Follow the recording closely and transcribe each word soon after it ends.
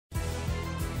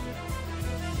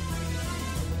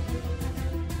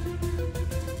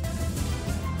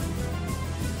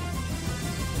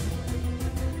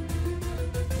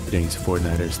Greetings,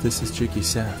 Fortniters. This is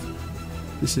JikkySef.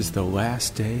 This is the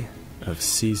last day of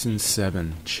Season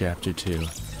 7, Chapter 2.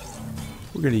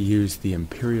 We're going to use the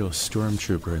Imperial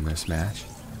Stormtrooper in this match.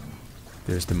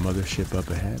 There's the mothership up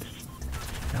ahead.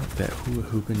 Nope, that hula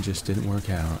hooping just didn't work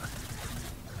out.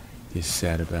 He's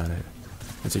sad about it.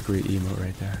 That's a great emote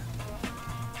right there.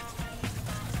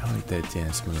 I like that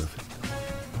dance move.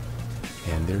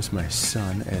 And there's my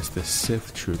son as the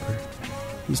Sith Trooper.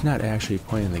 He's not actually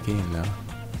playing the game though.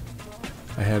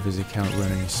 I have his account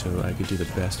running so I could do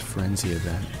the best frenzy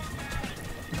event.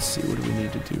 Let's see, what do we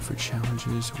need to do for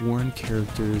challenges? Warn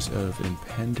characters of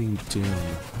impending doom.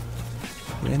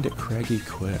 Land at craggy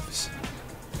cliffs.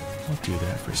 I'll do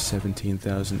that for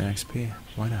 17,000 XP.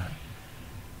 Why not?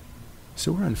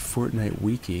 So we're on Fortnite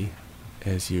Wiki,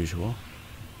 as usual.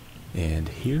 And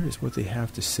here is what they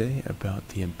have to say about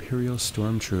the Imperial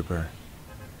Stormtrooper.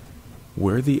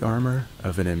 Wear the armor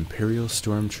of an Imperial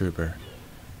Stormtrooper.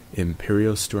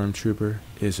 Imperial Stormtrooper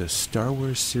is a Star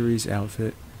Wars series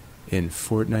outfit in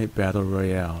Fortnite Battle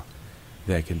Royale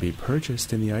that can be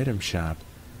purchased in the item shop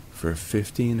for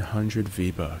 1,500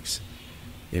 V-Bucks.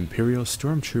 Imperial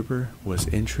Stormtrooper was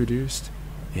introduced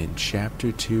in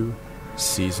Chapter 2,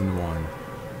 Season 1.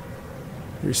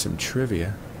 Here's some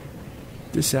trivia.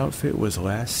 This outfit was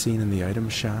last seen in the item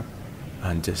shop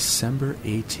on December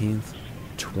 18th,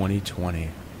 2020.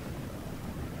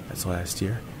 That's last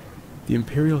year. The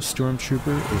Imperial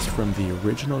Stormtrooper is from the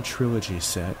original trilogy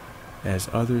set, as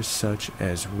others such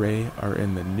as Rey are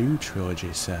in the new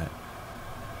trilogy set.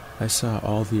 I saw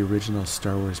all the original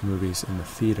Star Wars movies in the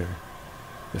theater.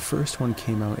 The first one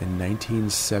came out in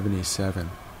 1977.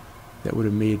 That would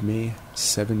have made me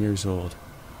 7 years old.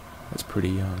 That's pretty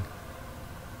young.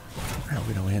 Alright,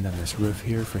 we're going to land on this roof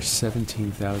here for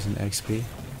 17,000 XP.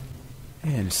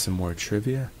 And some more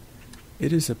trivia.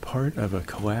 It is a part of a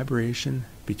collaboration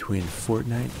between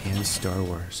Fortnite and Star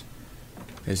Wars.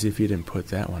 As if you didn't put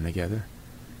that one together.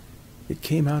 It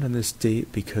came out on this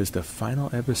date because the final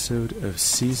episode of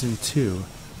Season 2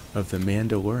 of The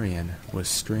Mandalorian was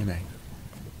streaming.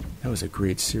 That was a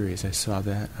great series. I saw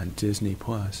that on Disney+.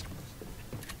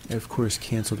 I of course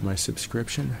canceled my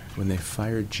subscription when they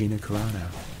fired Gina Carano.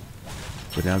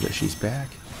 But now that she's back,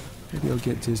 maybe I'll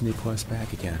get Disney Plus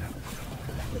back again.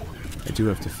 I do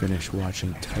have to finish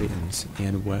watching Titans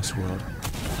and Westworld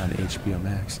on HBO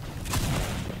Max.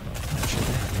 Oh, check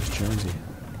it out, there's Jonesy.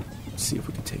 Let's see if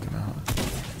we can take him out.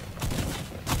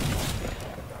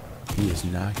 He is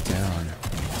knocked down.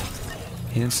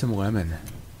 Handsome Lemon,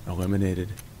 eliminated.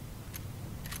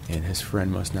 And his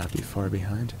friend must not be far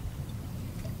behind.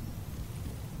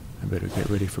 I better get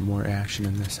ready for more action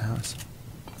in this house.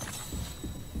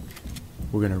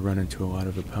 We're going to run into a lot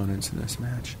of opponents in this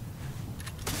match.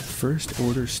 First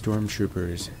Order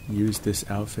Stormtroopers use this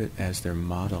outfit as their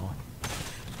model.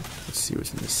 Let's see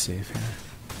what's in this safe here.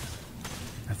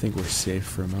 I think we're safe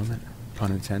for a moment,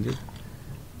 pun intended.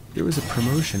 There was a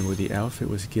promotion where the outfit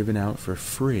was given out for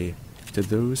free to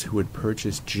those who would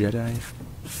purchase Jedi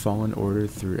Fallen Order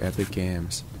through Epic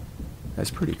Games.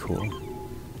 That's pretty cool.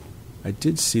 I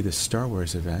did see the Star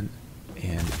Wars event,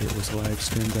 and it was live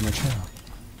streamed on our channel.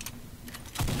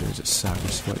 There's a soccer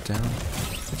sweat down.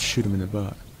 Let's shoot him in the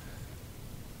butt.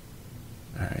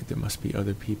 Alright, there must be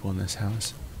other people in this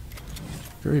house.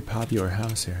 Very popular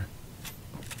house here.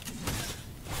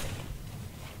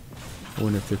 I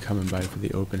wonder if they're coming by for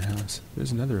the open house.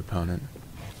 There's another opponent.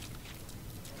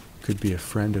 Could be a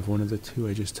friend of one of the two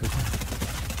I just took out.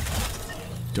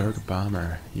 Dark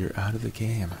Bomber, you're out of the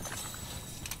game.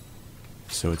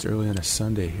 So it's early on a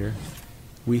Sunday here.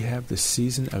 We have the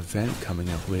season event coming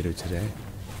up later today.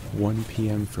 1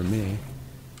 p.m. for me.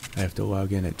 I have to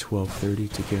log in at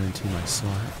 12:30 to guarantee my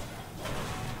slot.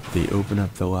 They open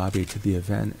up the lobby to the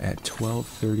event at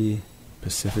 12:30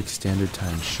 Pacific Standard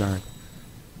Time sharp.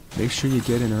 Make sure you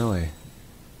get in early.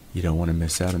 You don't want to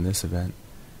miss out on this event.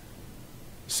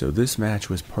 So this match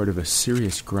was part of a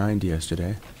serious grind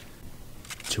yesterday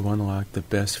to unlock the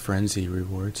best frenzy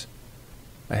rewards.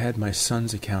 I had my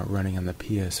son's account running on the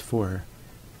PS4.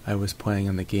 I was playing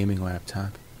on the gaming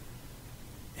laptop.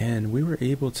 And we were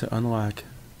able to unlock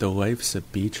the Life's a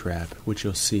B-Trap, which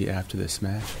you'll see after this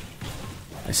match.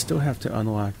 I still have to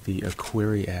unlock the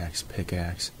Aquariax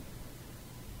pickaxe.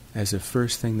 As of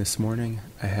first thing this morning,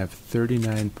 I have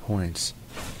 39 points.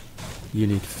 You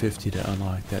need 50 to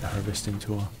unlock that harvesting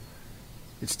tool.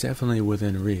 It's definitely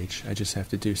within reach. I just have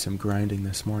to do some grinding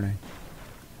this morning.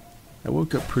 I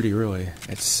woke up pretty early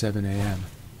at 7 a.m.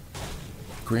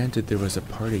 Granted, there was a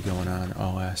party going on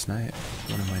all last night.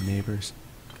 One of my neighbors.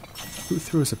 Who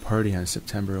throws a party on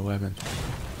September 11th?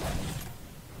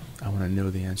 I want to know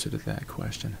the answer to that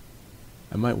question.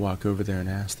 I might walk over there and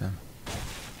ask them.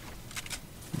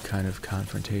 I'm kind of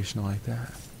confrontational like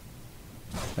that.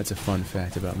 That's a fun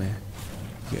fact about me.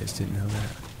 You guys didn't know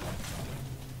that.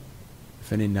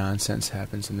 If any nonsense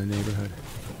happens in the neighborhood,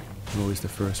 I'm always the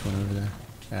first one over there,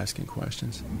 asking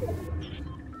questions.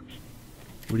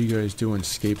 What are you guys doing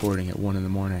skateboarding at 1 in the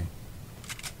morning?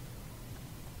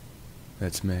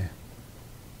 That's me.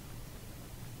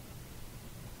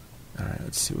 Alright,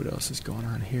 let's see what else is going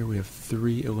on here. We have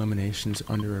 3 eliminations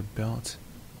under our belt.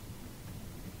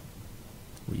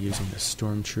 We're using the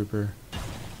Stormtrooper.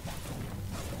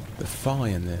 The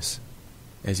folly in this,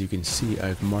 as you can see,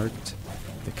 I've marked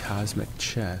the cosmic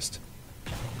chest.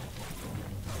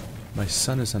 My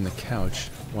son is on the couch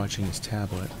watching his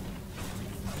tablet.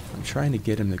 I'm trying to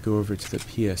get him to go over to the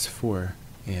PS4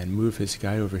 and move his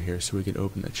guy over here so we could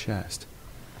open the chest.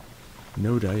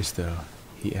 No dice though.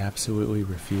 He absolutely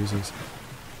refuses.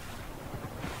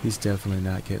 He's definitely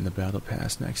not getting the battle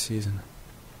pass next season.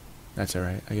 That's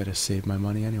alright, I gotta save my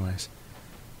money anyways.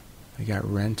 I got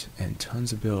rent and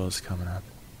tons of bills coming up.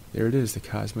 There it is, the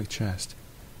cosmic chest.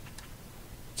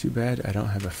 Too bad I don't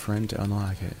have a friend to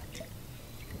unlock it.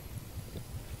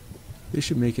 They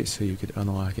should make it so you could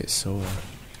unlock it solo.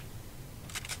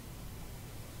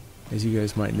 As you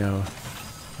guys might know,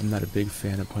 I'm not a big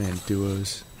fan of playing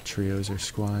duos, trios, or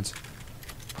squads.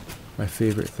 My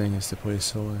favorite thing is to play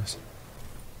solos.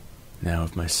 Now,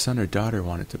 if my son or daughter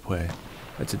wanted to play,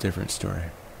 that's a different story.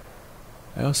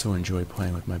 I also enjoy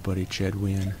playing with my buddy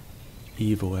Jedwian,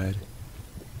 Evil Ed,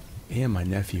 and my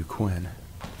nephew Quinn,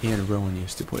 and Rowan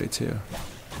used to play too.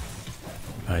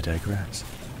 I digress.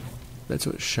 That's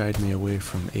what shied me away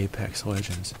from Apex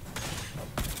Legends.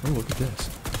 Oh, look at this.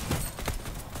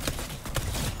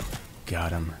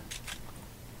 Got him.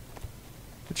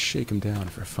 Let's shake him down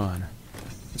for fun.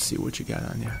 Let's see what you got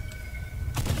on you.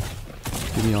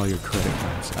 Give me all your credit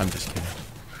cards. I'm just kidding.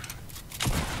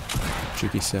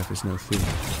 JikkySef is no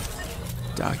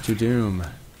thief. Dr. Doom.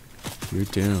 You're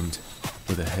doomed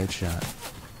with a headshot.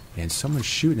 And someone's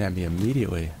shooting at me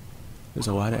immediately. There's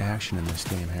a lot of action in this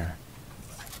game here.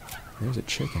 There's a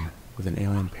chicken with an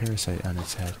alien parasite on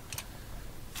its head.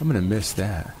 I'm gonna miss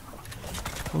that.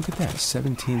 Look at that,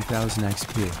 17,000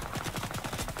 XP.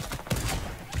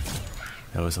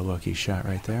 That was a lucky shot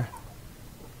right there.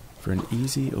 For an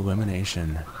easy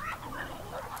elimination.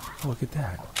 Oh, look at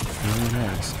that. Alien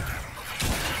eggs.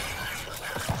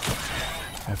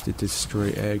 I have to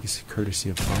destroy eggs courtesy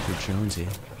of Bunker Jonesy.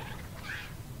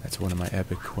 That's one of my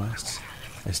epic quests.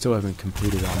 I still haven't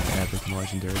completed all my epic and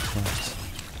legendary quests.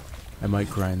 I might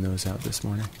grind those out this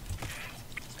morning.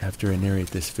 After I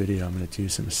narrate this video, I'm going to do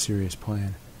some serious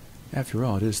playing. After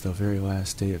all, it is the very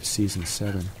last day of Season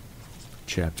 7,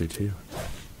 Chapter 2.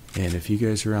 And if you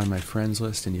guys are on my friends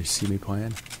list and you see me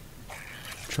playing,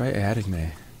 try adding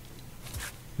me.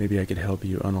 Maybe I could help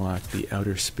you unlock the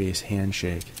Outer Space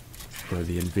Handshake, or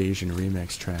the Invasion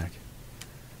Remix track,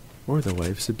 or the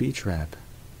Life's a Beach rap,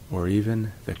 or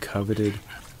even the coveted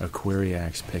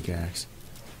Aquariax pickaxe.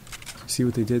 See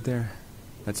what they did there?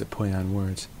 That's a play on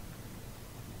words.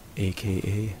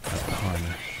 AKA a pun.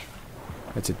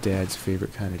 That's a dad's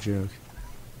favorite kind of joke.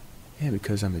 And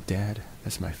because I'm a dad,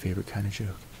 that's my favorite kind of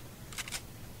joke.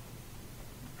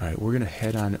 Alright, we're gonna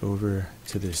head on over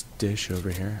to this dish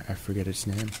over here. I forget its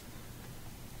name.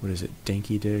 What is it?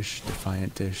 Dinky Dish?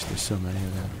 Defiant Dish? There's so many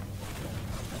of them.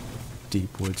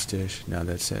 Deep Woods Dish. Now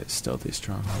that's at Stealthy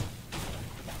Stronghold.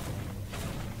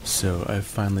 So I've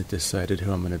finally decided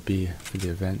who I'm gonna be for the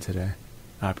event today.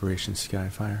 Operation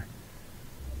Skyfire.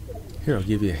 Here, I'll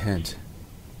give you a hint.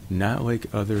 Not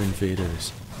like other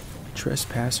invaders.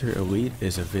 Trespasser Elite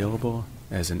is available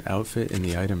as an outfit in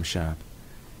the item shop.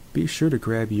 Be sure to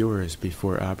grab yours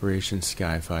before Operation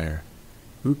Skyfire.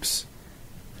 Oops,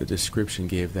 the description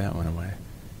gave that one away.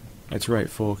 That's right,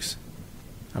 folks.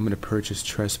 I'm going to purchase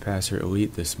Trespasser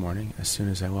Elite this morning as soon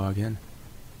as I log in.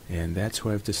 And that's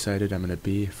who I've decided I'm going to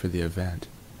be for the event.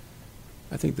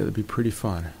 I think that'll be pretty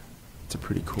fun. It's a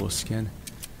pretty cool skin.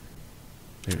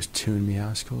 There's Toon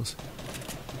Meowskulls.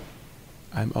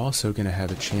 I'm also going to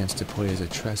have a chance to play as a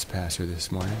Trespasser this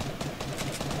morning.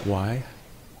 Why?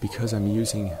 Because I'm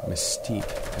using Mystique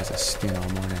as a skin all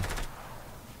morning.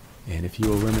 And if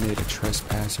you eliminate a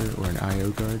Trespasser or an IO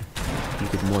guard, you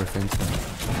could morph into them.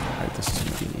 Alright, this is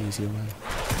going to be an easy one.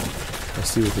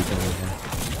 Let's see what they do here.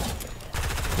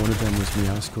 One of them was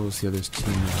Meowskulls, the other's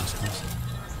Toon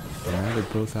Meowskulls. And now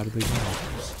they're both out of the game.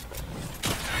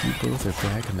 You both are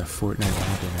back in the Fortnite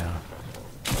lobby now.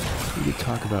 We could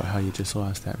talk about how you just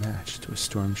lost that match to a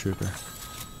Stormtrooper.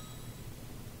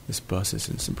 This bus is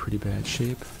in some pretty bad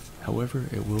shape, however,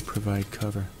 it will provide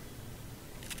cover.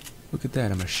 Look at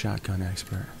that, I'm a shotgun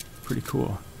expert. pretty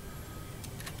cool.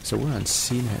 So we're on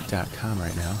cnet.com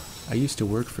right now. I used to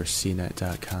work for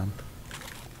cnet.com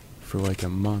for like a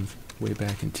month, way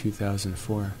back in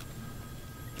 2004.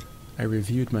 I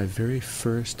reviewed my very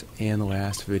first and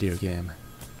last video game,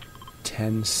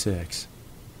 10-6.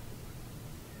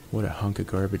 What a hunk of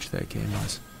garbage that game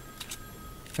was.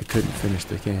 I couldn't finish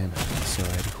the game, so I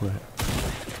had to quit.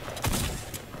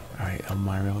 Alright,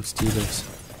 Elmira, let's do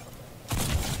this.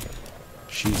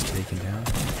 She's taken down.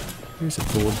 Here's a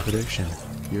bold prediction.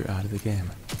 You're out of the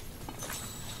game.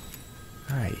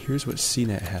 Alright, here's what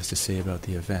CNET has to say about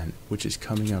the event, which is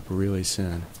coming up really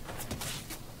soon.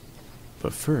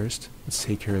 But first, let's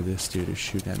take care of this dude who's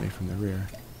shooting at me from the rear.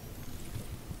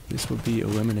 This will be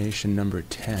elimination number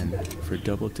 10 for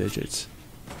double digits.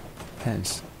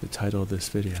 Hence, the title of this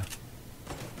video.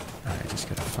 Alright, I just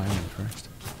gotta find them first.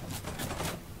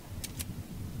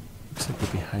 Looks like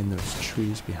they're behind those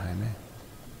trees behind me.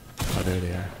 Oh, there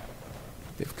they are.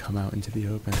 They've come out into the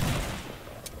open.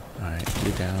 Alright,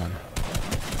 you're down.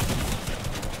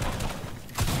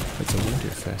 That's a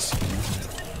Winterfest skin, isn't it?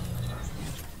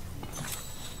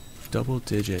 Double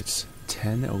digits,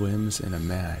 10 limbs in a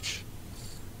match.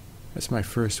 That's my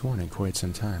first one in quite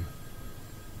some time.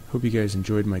 Hope you guys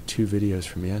enjoyed my 2 videos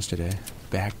from yesterday.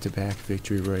 Back-to-back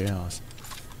victory royales.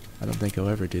 I don't think I'll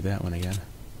ever do that one again.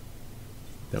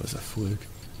 That was a fluke.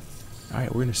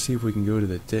 Alright, we're gonna see if we can go to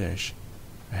the dish.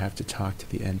 I have to talk to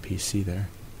the NPC there.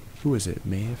 Who is it,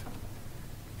 Maeve?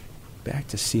 Back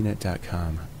to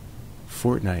cnet.com.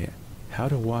 Fortnite. How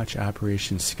to watch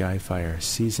Operation Skyfire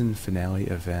season finale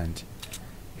event.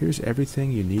 Here's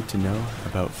everything you need to know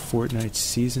about Fortnite's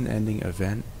season-ending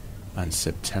event on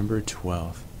September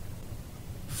 12th.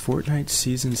 Fortnite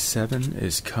Season 7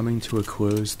 is coming to a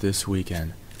close this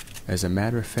weekend, as a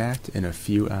matter of fact in a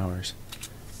few hours,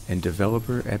 and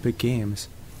developer Epic Games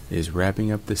is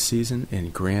wrapping up the season in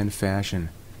grand fashion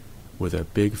with a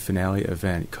big finale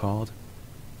event called,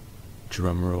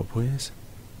 drumroll please,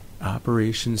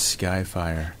 Operation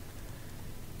Skyfire.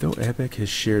 Though Epic has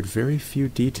shared very few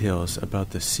details about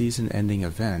the season-ending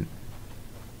event,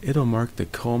 it'll mark the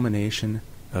culmination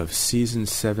of Season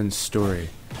 7's story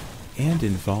and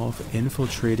involve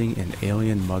infiltrating an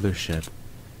alien mothership.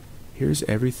 Here's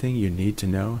everything you need to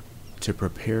know to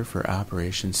prepare for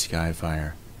Operation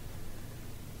Skyfire.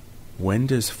 When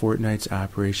does Fortnite's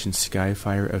Operation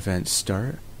Skyfire event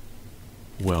start?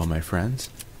 Well, my friends,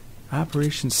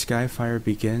 Operation Skyfire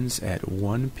begins at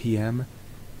 1 p.m.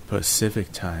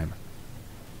 Pacific Time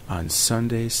on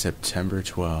Sunday, September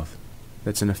 12th.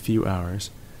 That's in a few hours.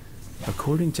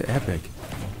 According to Epic,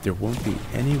 there won't be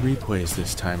any replays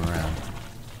this time around,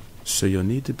 so you'll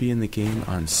need to be in the game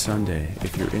on Sunday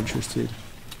if you're interested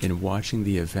in watching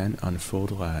the event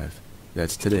unfold live.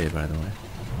 That's today, by the way.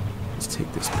 Let's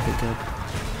take this pickup,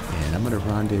 and I'm going to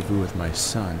rendezvous with my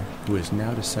son, who has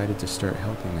now decided to start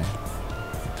helping me.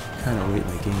 Kind of late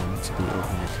in the game to be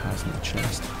opening a cosmic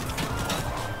chest.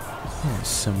 And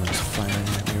someone's firing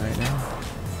at me right now.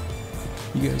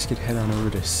 You guys could head on over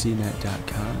to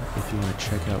cnet.com if you want to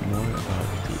check out more about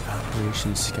the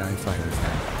Operation Skyfire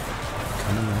event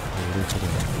coming up later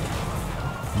today.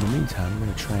 In the meantime, I'm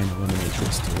going to try and eliminate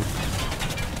this dude.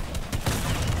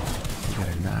 We got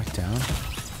a knockdown.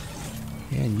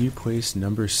 And you placed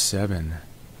number 7.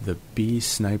 The B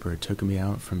sniper took me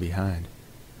out from behind.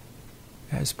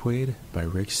 As played by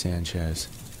Rick Sanchez.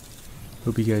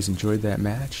 Hope you guys enjoyed that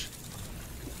match.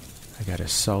 I got a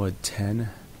solid 10,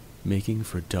 making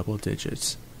for double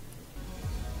digits.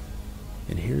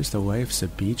 And here's the Life's a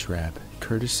Beach wrap,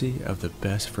 courtesy of the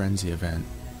Best Frenzy event.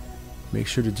 Make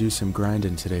sure to do some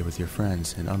grinding today with your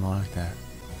friends and unlock that.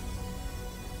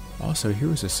 Also, here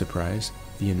was a surprise,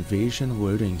 the Invasion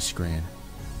loading screen.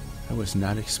 I was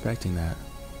not expecting that.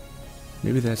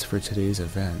 Maybe that's for today's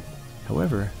event.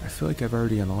 However, I feel like I've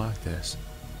already unlocked this.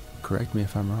 Correct me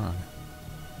if I'm wrong.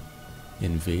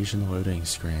 Invasion loading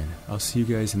screen. I'll see you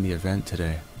guys in the event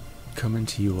today. Coming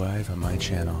to you live on my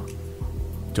channel.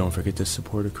 Don't forget to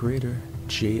support a creator,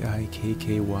 JikkySef.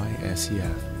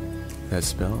 That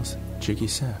spells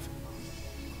JikkySef.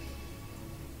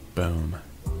 Boom.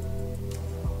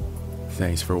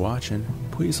 Thanks for watching.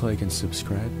 Please like and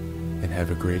subscribe, and have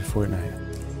a great Fortnite.